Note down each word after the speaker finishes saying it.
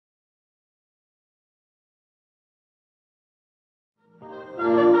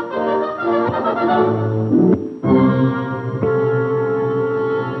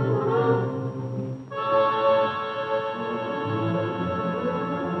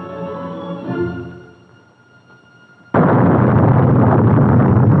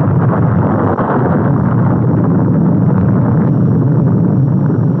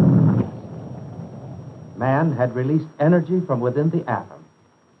Man had released energy from within the atom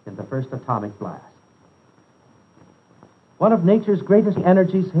in the first atomic blast. One of nature's greatest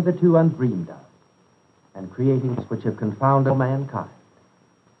energies hitherto undreamed of, and creating which have confounded mankind.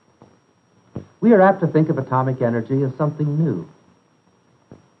 We are apt to think of atomic energy as something new.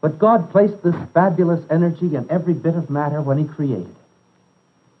 But God placed this fabulous energy in every bit of matter when he created it.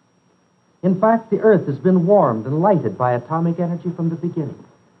 In fact, the earth has been warmed and lighted by atomic energy from the beginning,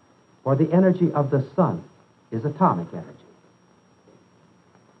 for the energy of the sun is atomic energy.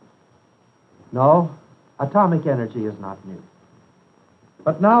 No, atomic energy is not new.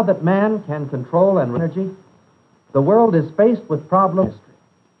 But now that man can control energy, the world is faced with problems.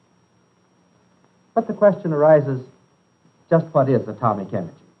 But the question arises, just what is atomic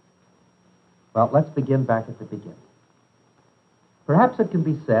energy? Well, let's begin back at the beginning. Perhaps it can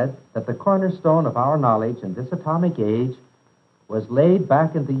be said that the cornerstone of our knowledge in this atomic age was laid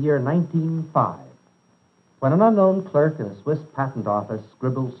back in the year 1905, when an unknown clerk in a Swiss patent office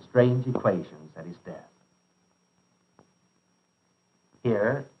scribbled strange equations at his desk.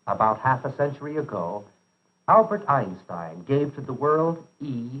 Here, about half a century ago, Albert Einstein gave to the world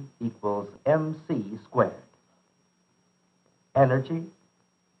E equals mc squared. Energy,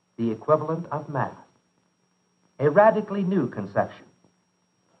 the equivalent of mass. A radically new conception,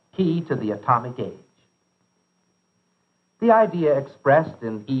 key to the atomic age. The idea expressed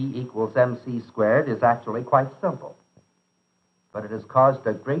in E equals mc squared is actually quite simple, but it has caused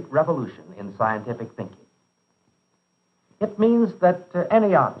a great revolution in scientific thinking. It means that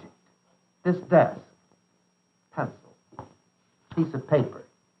any object, this desk, pencil, piece of paper,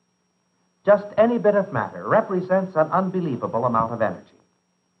 just any bit of matter represents an unbelievable amount of energy.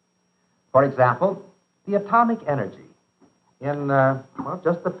 For example, the atomic energy in,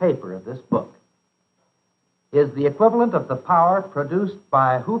 just the paper of this book is the equivalent of the power produced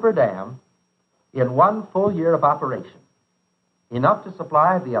by Hoover Dam in one full year of operation, enough to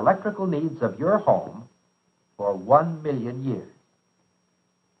supply the electrical needs of your home for 1 million years.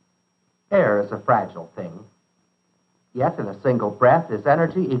 Air is a fragile thing, yet in a single breath is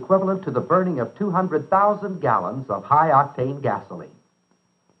energy equivalent to the burning of 200,000 gallons of high-octane gasoline,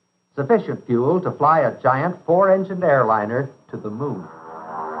 sufficient fuel to fly a giant 4-engined airliner to the moon.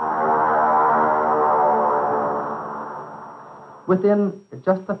 Within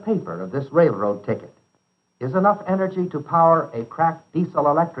just the paper of this railroad ticket is enough energy to power a cracked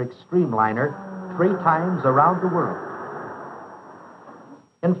diesel-electric streamliner 3 times around the world.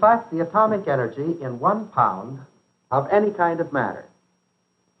 In fact, the atomic energy in 1 pound of any kind of matter,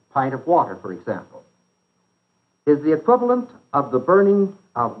 pint of water, for example, is the equivalent of the burning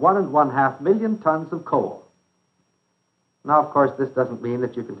of 1.5 million tons of coal. Now, of course, this doesn't mean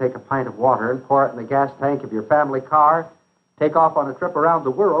that you can take a pint of water and pour it in the gas tank of your family car, take off on a trip around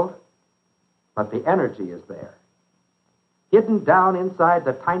the world, but the energy is there, hidden down inside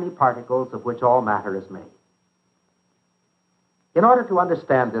the tiny particles of which all matter is made. In order to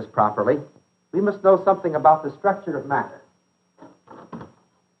understand this properly, we must know something about the structure of matter.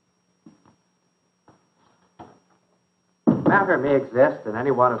 Matter may exist in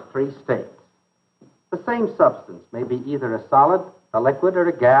any one of 3 states. The same substance may be either a solid, a liquid, or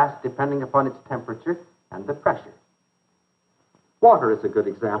a gas, depending upon its temperature and the pressure. Water is a good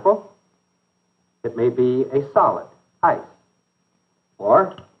example. It may be a solid, ice,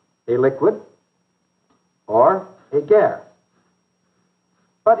 or a liquid, or a gas.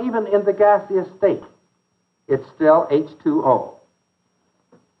 But even in the gaseous state, it's still H2O.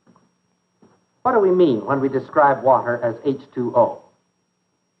 What do we mean when we describe water as H2O?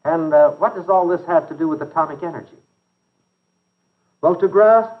 And what does all this have to do with atomic energy? Well, to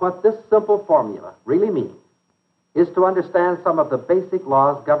grasp what this simple formula really means is to understand some of the basic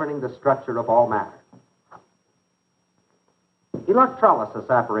laws governing the structure of all matter. Electrolysis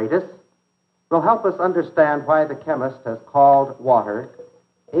apparatus will help us understand why the chemist has called water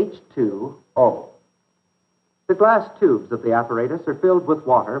H2O. The glass tubes of the apparatus are filled with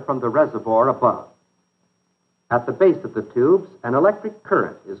water from the reservoir above. At the base of the tubes, an electric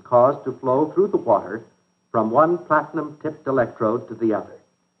current is caused to flow through the water from one platinum-tipped electrode to the other.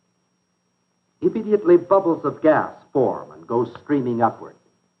 Immediately, bubbles of gas form and go streaming upward.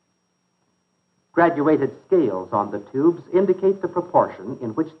 Graduated scales on the tubes indicate the proportion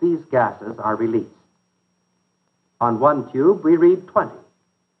in which these gases are released. On one tube, we read 20.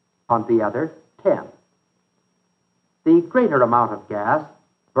 On the other, 10. The greater amount of gas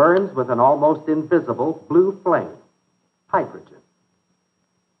burns with an almost invisible blue flame, hydrogen.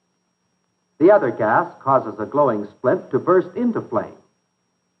 The other gas causes a glowing splint to burst into flame.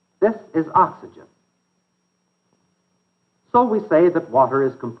 This is oxygen. So we say that water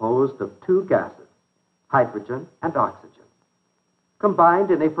is composed of two gases, hydrogen and oxygen, combined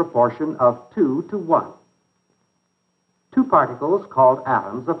in a proportion of 2 to 1. Two particles called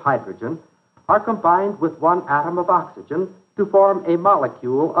atoms of hydrogen are combined with one atom of oxygen to form a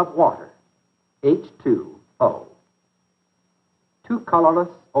molecule of water, H2O. Two colorless,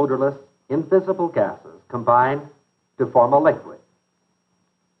 odorless, invisible gases combine to form a liquid.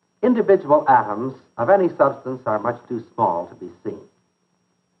 Individual atoms of any substance are much too small to be seen.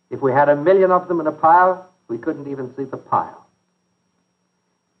 If we had 1,000,000 of them in a pile, we couldn't even see the pile.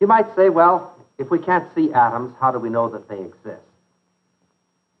 You might say, well, if we can't see atoms, how do we know that they exist?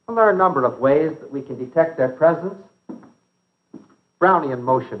 Well, there are a number of ways that we can detect their presence. Brownian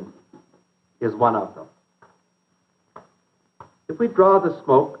motion is one of them. If we draw the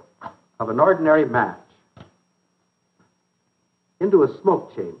smoke of an ordinary match into a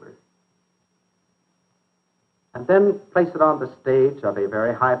smoke chamber and then place it on the stage of a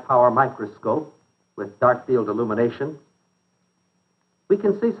very high-power microscope with dark field illumination, we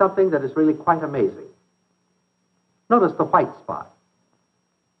can see something that is really quite amazing. Notice the white spot.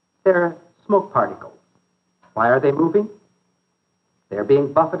 They're smoke particles. Why are they moving? They're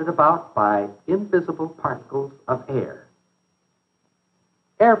being buffeted about by invisible particles of air.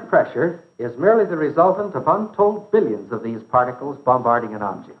 Air pressure is merely the resultant of untold billions of these particles bombarding an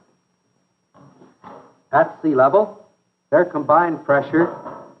object. At sea level, their combined pressure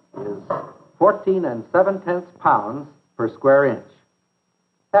is 14 7/10 pounds per square inch.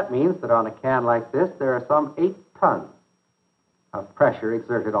 That means that on a can like this, there are some 8 tons of pressure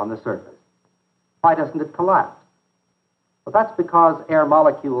exerted on the surface. Why doesn't it collapse? Well, that's because air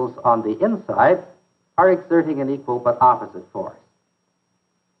molecules on the inside are exerting an equal but opposite force.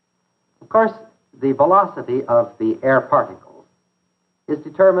 Of course, the velocity of the air particles is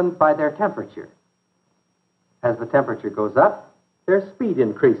determined by their temperature. As the temperature goes up, their speed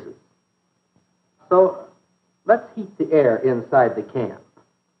increases. So let's heat the air inside the can.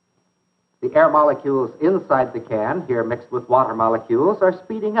 The air molecules inside the can, here mixed with water molecules, are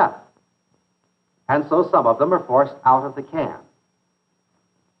speeding up. And so some of them are forced out of the can.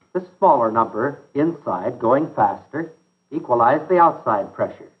 This smaller number inside going faster equalize the outside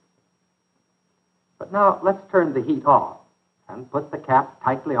pressure. But now let's turn the heat off and put the cap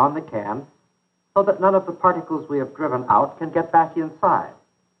tightly on the can so that none of the particles we have driven out can get back inside.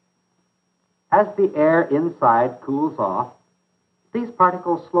 As the air inside cools off, these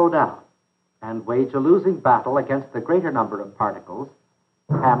particles slow down and wage a losing battle against the greater number of particles,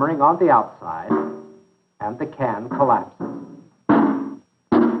 hammering on the outside, and the can collapses.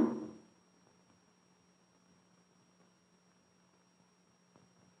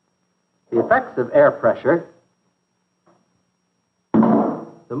 The effects of air pressure,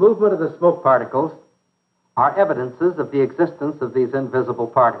 the movement of the smoke particles, are evidences of the existence of these invisible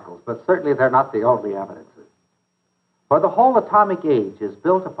particles, but certainly they're not the only evidences. For the whole atomic age is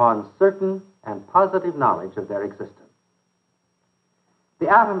built upon certain and positive knowledge of their existence. The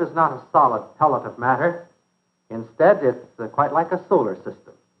atom is not a solid pellet of matter. Instead, it's quite like a solar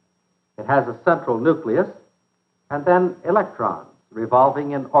system. It has a central nucleus and then electrons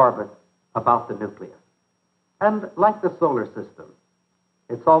revolving in orbit about the nucleus. And like the solar system,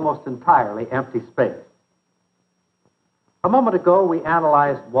 it's almost entirely empty space. A moment ago, we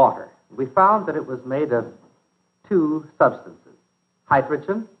analyzed water. We found that it was made of two substances,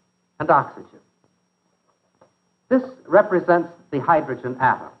 hydrogen and oxygen. This represents the hydrogen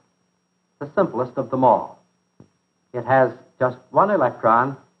atom, the simplest of them all. It has just one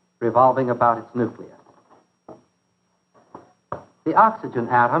electron revolving about its nucleus. The oxygen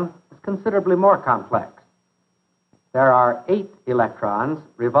atom is considerably more complex. There are 8 electrons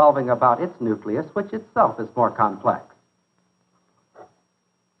revolving about its nucleus, which itself is more complex.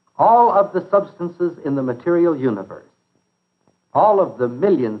 All of the substances in the material universe, all of the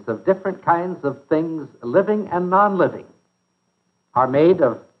millions of different kinds of things, living and non-living, are made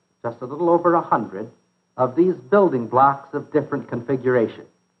of just a little over 100 of these building blocks of different configuration.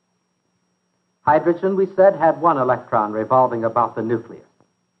 Hydrogen, we said, had 1 electron revolving about the nucleus.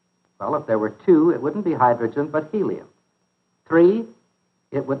 Well, if there were 2, it wouldn't be hydrogen, but helium. 3,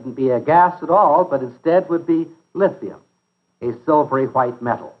 it wouldn't be a gas at all, but instead would be lithium, a silvery white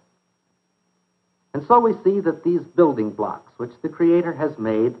metal. And so we see that these building blocks, which the Creator has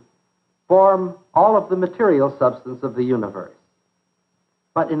made, form all of the material substance of the universe.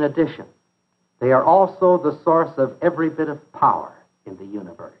 But in addition, They are also the source of every bit of power in the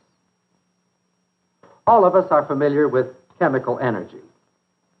universe. All of us are familiar with chemical energy.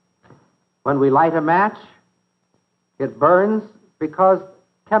 When we light a match, it burns because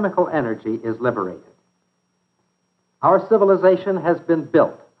chemical energy is liberated. Our civilization has been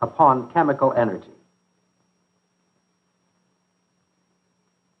built upon chemical energy.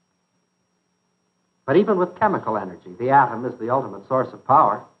 But even with chemical energy, the atom is the ultimate source of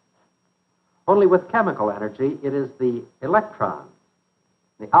power. Only with chemical energy, it is the electrons,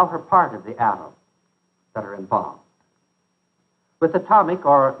 the outer part of the atom, that are involved. With atomic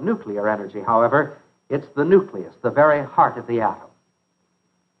or nuclear energy, however, it's the nucleus, the very heart of the atom.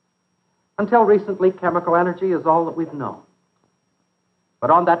 Until recently, chemical energy is all that we've known.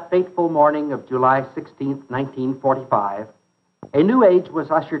 But on that fateful morning of July 16, 1945, a new age was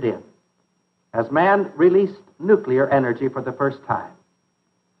ushered in as man released nuclear energy for the first time.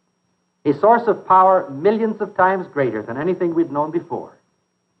 A source of power millions of times greater than anything we'd known before.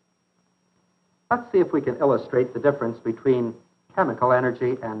 Let's see if we can illustrate the difference between chemical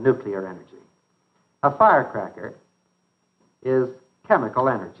energy and nuclear energy. A firecracker is chemical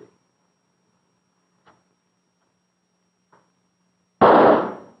energy.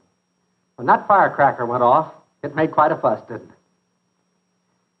 When that firecracker went off, it made quite a fuss, didn't it?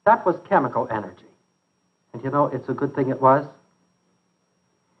 That was chemical energy. And you know, it's a good thing it was.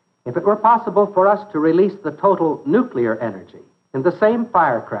 If it were possible for us to release the total nuclear energy in the same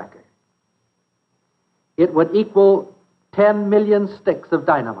firecracker, it would equal 10 million sticks of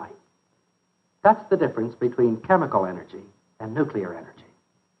dynamite. That's the difference between chemical energy and nuclear energy.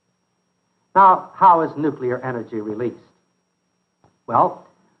 Now, how is nuclear energy released? Well,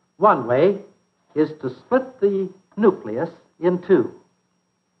 one way is to split the nucleus in two.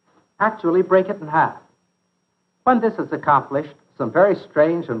 Actually break it in half. When this is accomplished, some very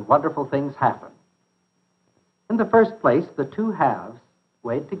strange and wonderful things happen. In the first place, the two halves,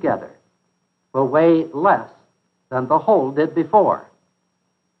 weighed together, will weigh less than the whole did before.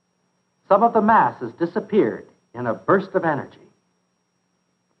 Some of the mass has disappeared in a burst of energy.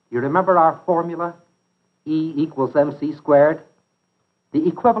 You remember our formula, E equals mc squared? The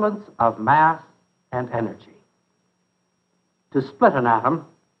equivalence of mass and energy. To split an atom,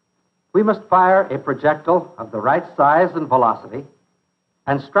 we must fire a projectile of the right size and velocity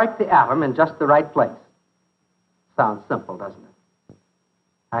and strike the atom in just the right place. Sounds simple, doesn't it?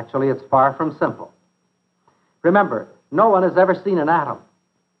 Actually, it's far from simple. Remember, no one has ever seen an atom.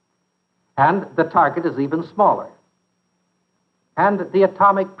 And the target is even smaller. And the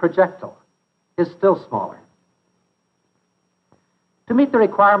atomic projectile is still smaller. To meet the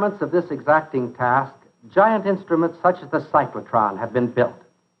requirements of this exacting task, giant instruments such as the cyclotron have been built,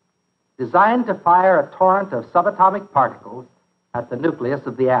 designed to fire a torrent of subatomic particles at the nucleus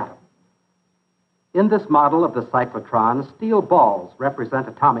of the atom. In this model of the cyclotron, steel balls represent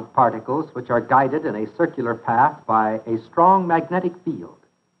atomic particles which are guided in a circular path by a strong magnetic field.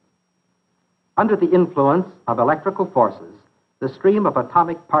 Under the influence of electrical forces, the stream of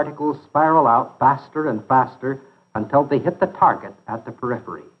atomic particles spiral out faster and faster until they hit the target at the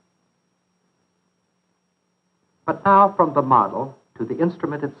periphery. But now from the model to the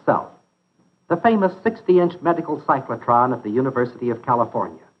instrument itself, the famous 60-inch medical cyclotron of the University of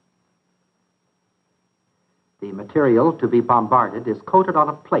California. The material to be bombarded is coated on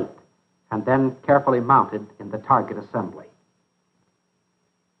a plate and then carefully mounted in the target assembly.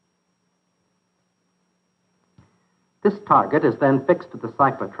 This target is then fixed to the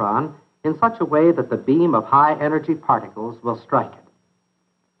cyclotron in such a way that the beam of high-energy particles will strike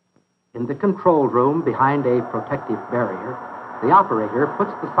it. In the control room behind a protective barrier, the operator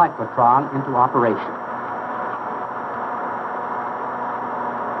puts the cyclotron into operation.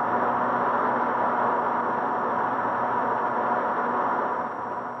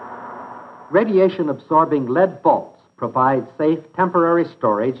 Radiation-absorbing lead bolts provide safe temporary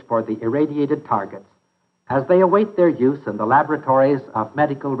storage for the irradiated targets as they await their use in the laboratories of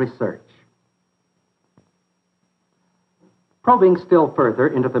medical research. Probing still further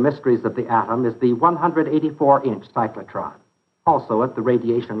into the mysteries of the atom is the 184-inch cyclotron, also at the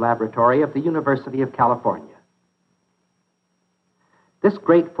Radiation Laboratory of the University of California. This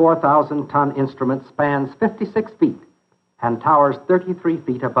great 4,000-ton instrument spans 56 feet and towers 33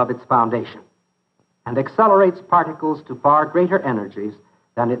 feet above its foundation, and accelerates particles to far greater energies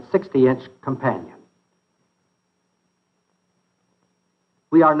than its 60-inch companion.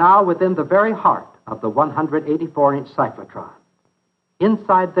 We are now within the very heart of the 184-inch cyclotron,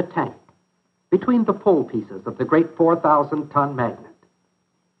 inside the tank, between the pole pieces of the great 4,000-ton magnet.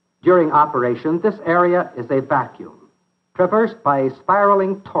 During operation, this area is a vacuum, traversed by a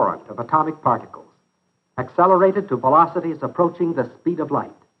spiraling torrent of atomic particles, accelerated to velocities approaching the speed of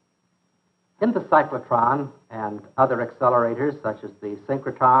light. In the cyclotron and other accelerators, such as the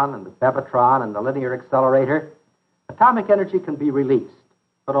synchrotron and the bevatron and the linear accelerator, atomic energy can be released,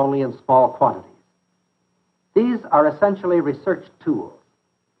 but only in small quantities. These are essentially research tools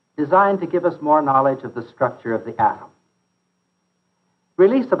designed to give us more knowledge of the structure of the atom.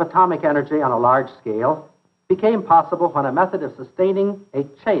 Release of atomic energy on a large scale became possible when a method of sustaining a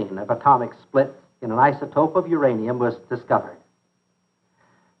chain of atomic splits in an isotope of uranium was discovered.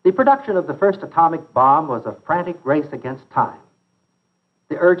 The production of the first atomic bomb was a frantic race against time.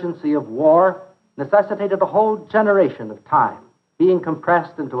 The urgency of war necessitated a whole generation of time being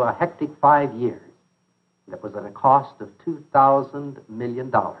compressed into a hectic 5 years. It was at a cost of $2,000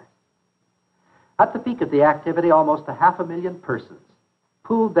 million. At the peak of the activity, almost 500,000 persons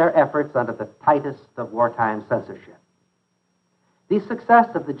pooled their efforts under the tightest of wartime censorship. The success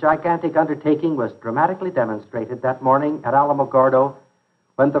of the gigantic undertaking was dramatically demonstrated that morning at Alamogordo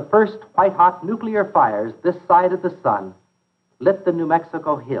when the first white-hot nuclear fires this side of the sun lit the New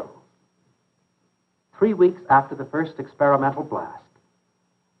Mexico hills. 3 weeks after the first experimental blast,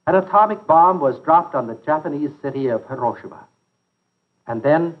 an atomic bomb was dropped on the Japanese city of Hiroshima. And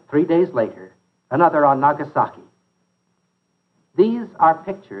then, 3 days later, another on Nagasaki. These are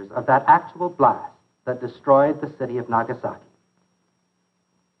pictures of that actual blast that destroyed the city of Nagasaki.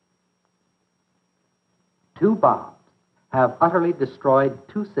 2 bombs have utterly destroyed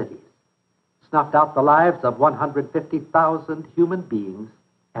 2 cities, snuffed out the lives of 150,000 human beings,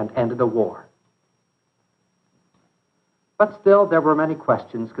 and ended a war. But still, there were many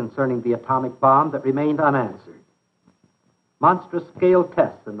questions concerning the atomic bomb that remained unanswered. Monstrous-scale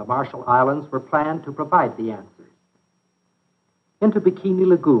tests in the Marshall Islands were planned to provide the answers. Into Bikini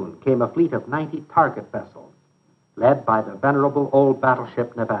Lagoon came a fleet of 90 target vessels, led by the venerable old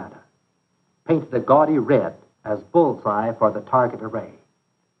battleship Nevada, painted a gaudy red as bullseye for the target array.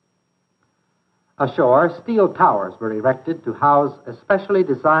 Ashore, steel towers were erected to house especially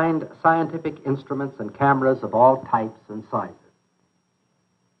designed scientific instruments and cameras of all types and sizes.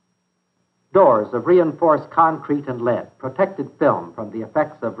 Doors of reinforced concrete and lead protected film from the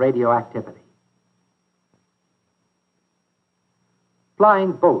effects of radioactivity.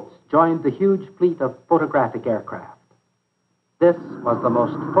 Flying boats joined the huge fleet of photographic aircraft. This was the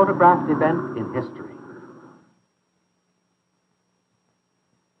most photographed event in history.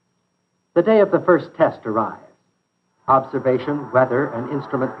 The day of the first test arrives. Observation, weather, and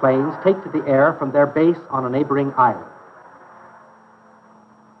instrument planes take to the air from their base on a neighboring island.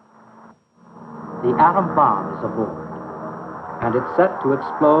 The atom bomb is aboard, and it's set to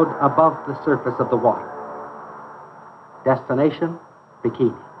explode above the surface of the water. Destination,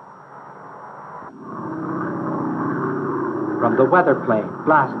 Bikini. From the weather plane,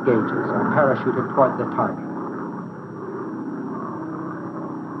 blast gauges are parachuted toward the target.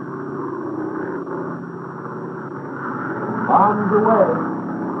 Bombs away.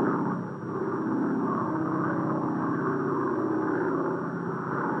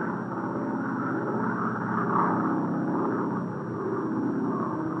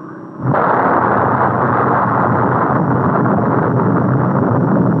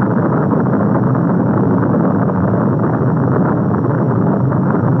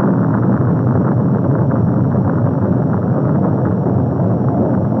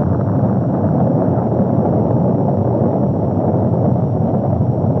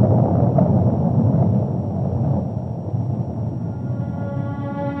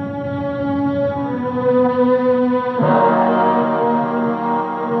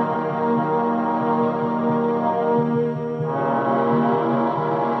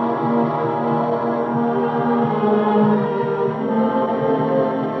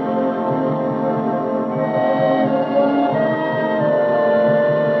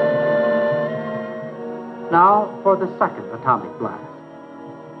 Now for the second atomic blast,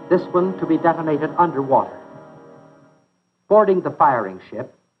 this one to be detonated underwater. Boarding the firing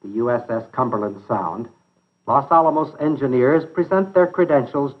ship, the USS Cumberland Sound, Los Alamos engineers present their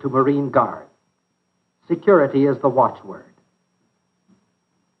credentials to Marine Guard. Security is the watchword.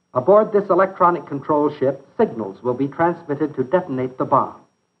 Aboard this electronic control ship, signals will be transmitted to detonate the bomb.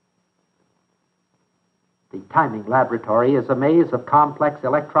 The timing laboratory is a maze of complex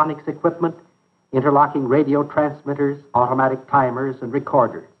electronics equipment, interlocking radio transmitters, automatic timers, and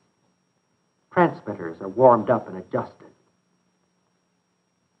recorders. Transmitters are warmed up and adjusted.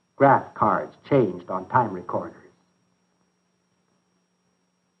 Graph cards changed on time recorders.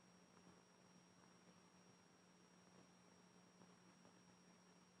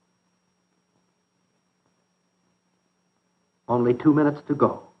 Only 2 minutes to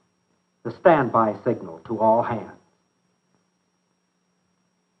go. The standby signal to all hands.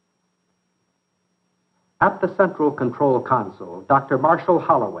 At the central control console, Dr. Marshall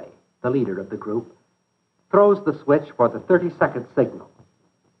Holloway, the leader of the group, throws the switch for the 30-second signal.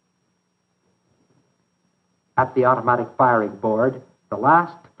 At the automatic firing board, the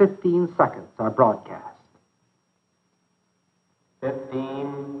last 15 seconds are broadcast.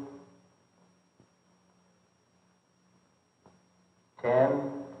 15,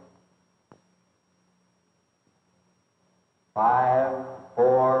 10, 5,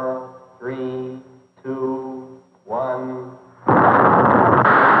 4, 3, 2, 1.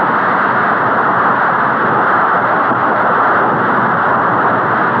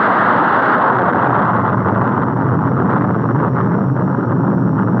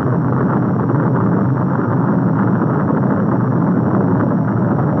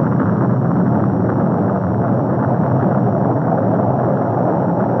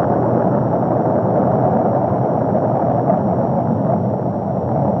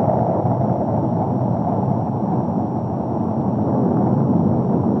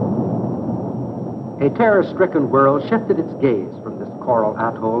 A terror-stricken world shifted its gaze from this coral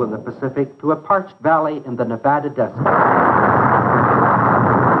atoll in the Pacific to a parched valley in the Nevada desert.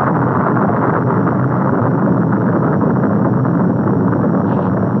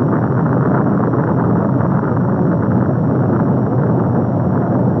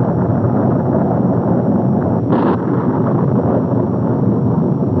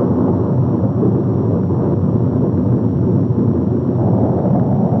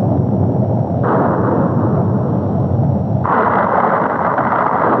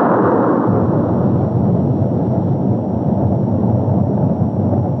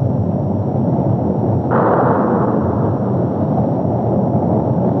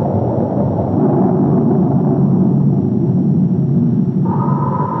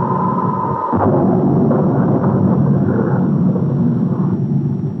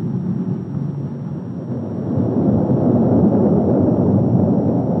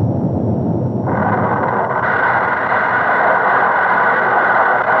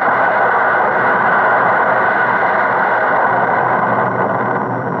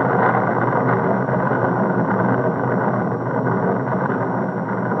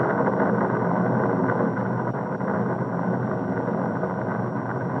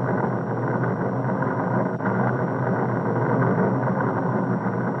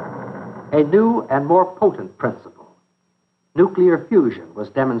 A new and more potent principle, nuclear fusion, was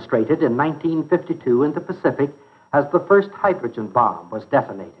demonstrated in 1952 in the Pacific as the first hydrogen bomb was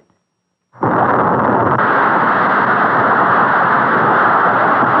detonated.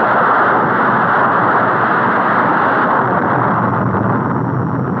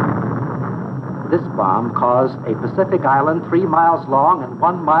 This bomb caused a Pacific island 3 miles long and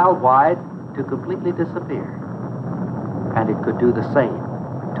 1 mile wide to completely disappear. And it could do the same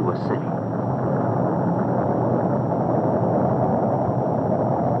to a city.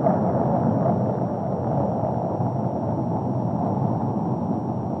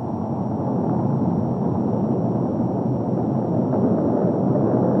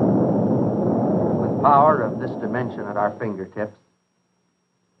 Power of this dimension at our fingertips,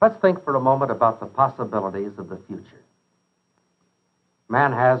 let's think for a moment about the possibilities of the future.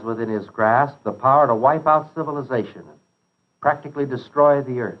 Man has within his grasp the power to wipe out civilization and practically destroy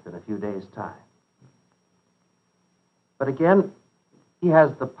the earth in a few days' time. But again, he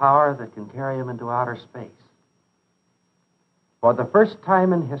has the power that can carry him into outer space. For the first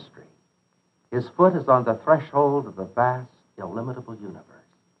time in history, his foot is on the threshold of the vast, illimitable universe.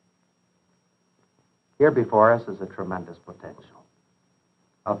 Here before us is a tremendous potential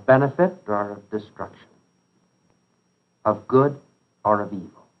of benefit or of destruction, of good or of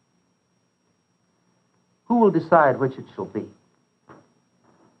evil. Who will decide which it shall be?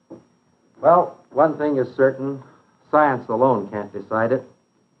 Well, one thing is certain, science alone can't decide it.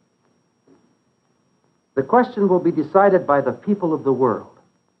 The question will be decided by the people of the world,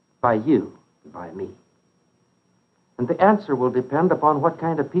 by you and by me. And the answer will depend upon what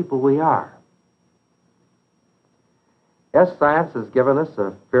kind of people we are. Yes, science has given us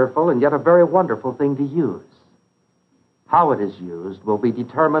a fearful and yet a very wonderful thing to use. How it is used will be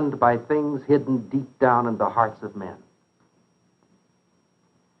determined by things hidden deep down in the hearts of men.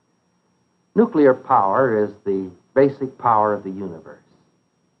 Nuclear power is the basic power of the universe.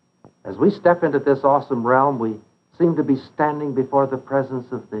 As we step into this awesome realm, we seem to be standing before the presence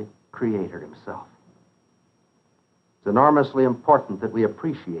of the Creator himself. It's enormously important that we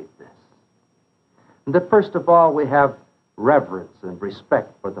appreciate this. And that first of all, we have reverence and respect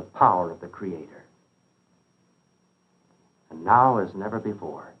for the power of the Creator. And And now as never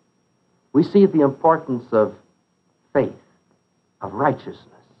before, we see the importance of faith, of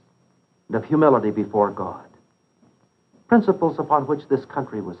righteousness, and of humility before God, principles upon which this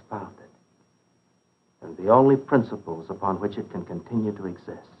country was founded, and the only principles upon which it can continue to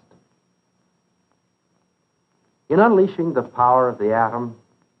exist. In unleashing the power of the atom,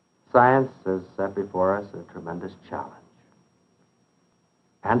 science has set before us a tremendous challenge,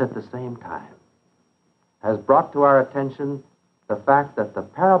 and at the same time has brought to our attention the fact that the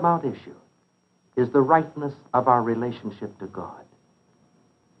paramount issue is the rightness of our relationship to God.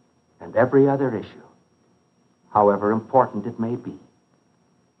 And every other issue, however important it may be,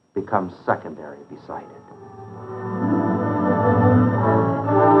 becomes secondary beside it.